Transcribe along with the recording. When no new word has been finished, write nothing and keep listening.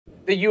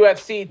The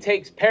UFC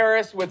takes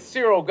Paris with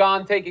Ciryl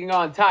Gane taking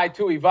on Tai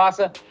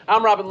Tuivasa.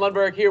 I'm Robin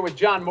Lundberg here with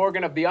John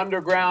Morgan of The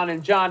Underground.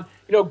 And John,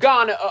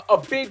 Gane, a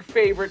big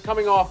favorite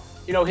coming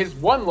off, his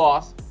one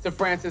loss to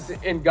Francis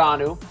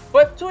Ngannou.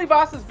 But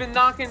Tuivasa's been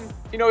knocking,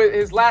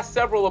 his last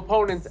several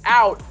opponents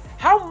out.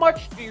 How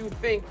much do you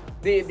think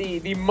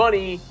the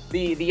money,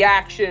 the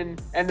action,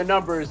 and the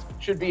numbers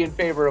should be in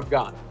favor of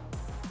Gane?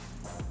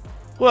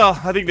 Well,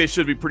 I think they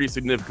should be pretty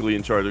significantly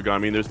in charge of Gane. I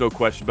mean, there's no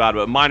question about it.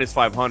 But minus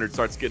 500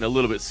 starts getting a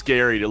little bit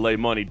scary to lay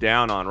money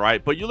down on,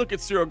 right? But you look at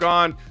Ciryl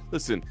Gane,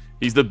 listen,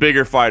 he's the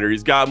bigger fighter.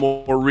 He's got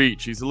more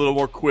reach. He's a little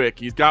more quick.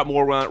 He's got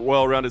more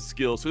well-rounded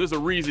skills. So there's a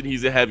reason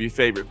he's a heavy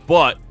favorite.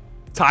 But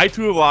Tai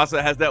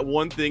Tuivasa has that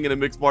one thing in a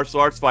mixed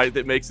martial arts fight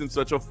that makes him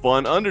such a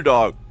fun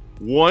underdog.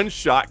 One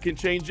shot can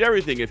change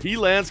everything. If he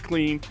lands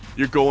clean,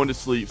 you're going to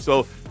sleep.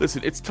 So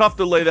listen, it's tough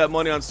to lay that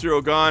money on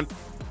Ciryl Gane.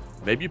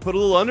 Maybe you put a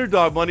little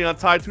underdog money on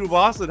Tai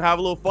Tuivasa and have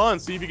a little fun.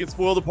 See if you can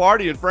spoil the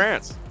party in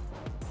France.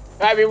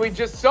 I mean, we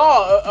just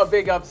saw a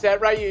big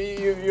upset, right?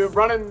 You're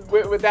running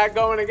with that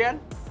going again?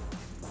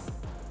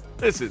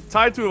 Listen,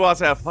 Tai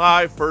Tuivasa have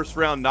 5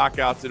 first-round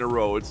knockouts in a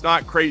row. It's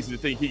not crazy to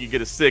think he could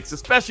get a 6th,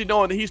 especially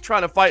knowing that he's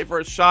trying to fight for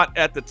a shot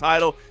at the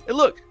title. And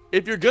look,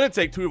 if you're going to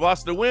take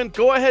Tuivasa to win,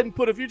 go ahead and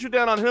put a future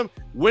down on him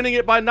winning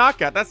it by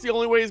knockout. That's the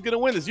only way he's going to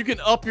win this. You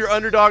can up your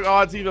underdog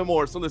odds even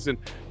more. So listen,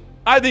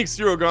 I think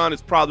Ciryl Gane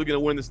is probably going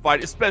to win this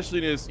fight, especially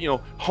in his,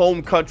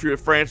 home country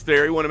of France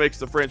there. He want to make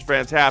the French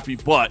fans happy,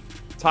 but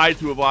Tai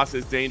Tuivasa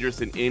is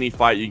dangerous in any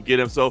fight you can get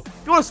him. So if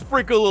you want to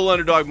sprinkle a little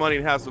underdog money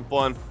and have some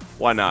fun,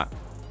 why not?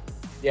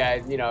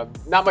 Yeah,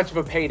 not much of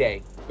a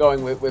payday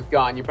going with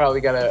Gane. You probably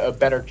got a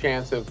better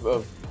chance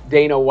of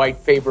Dana White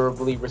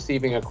favorably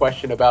receiving a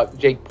question about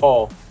Jake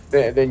Paul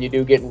than you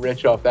do getting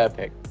rich off that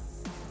pick.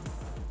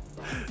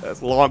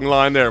 That's a long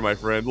line there, my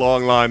friend.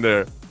 Long line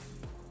there.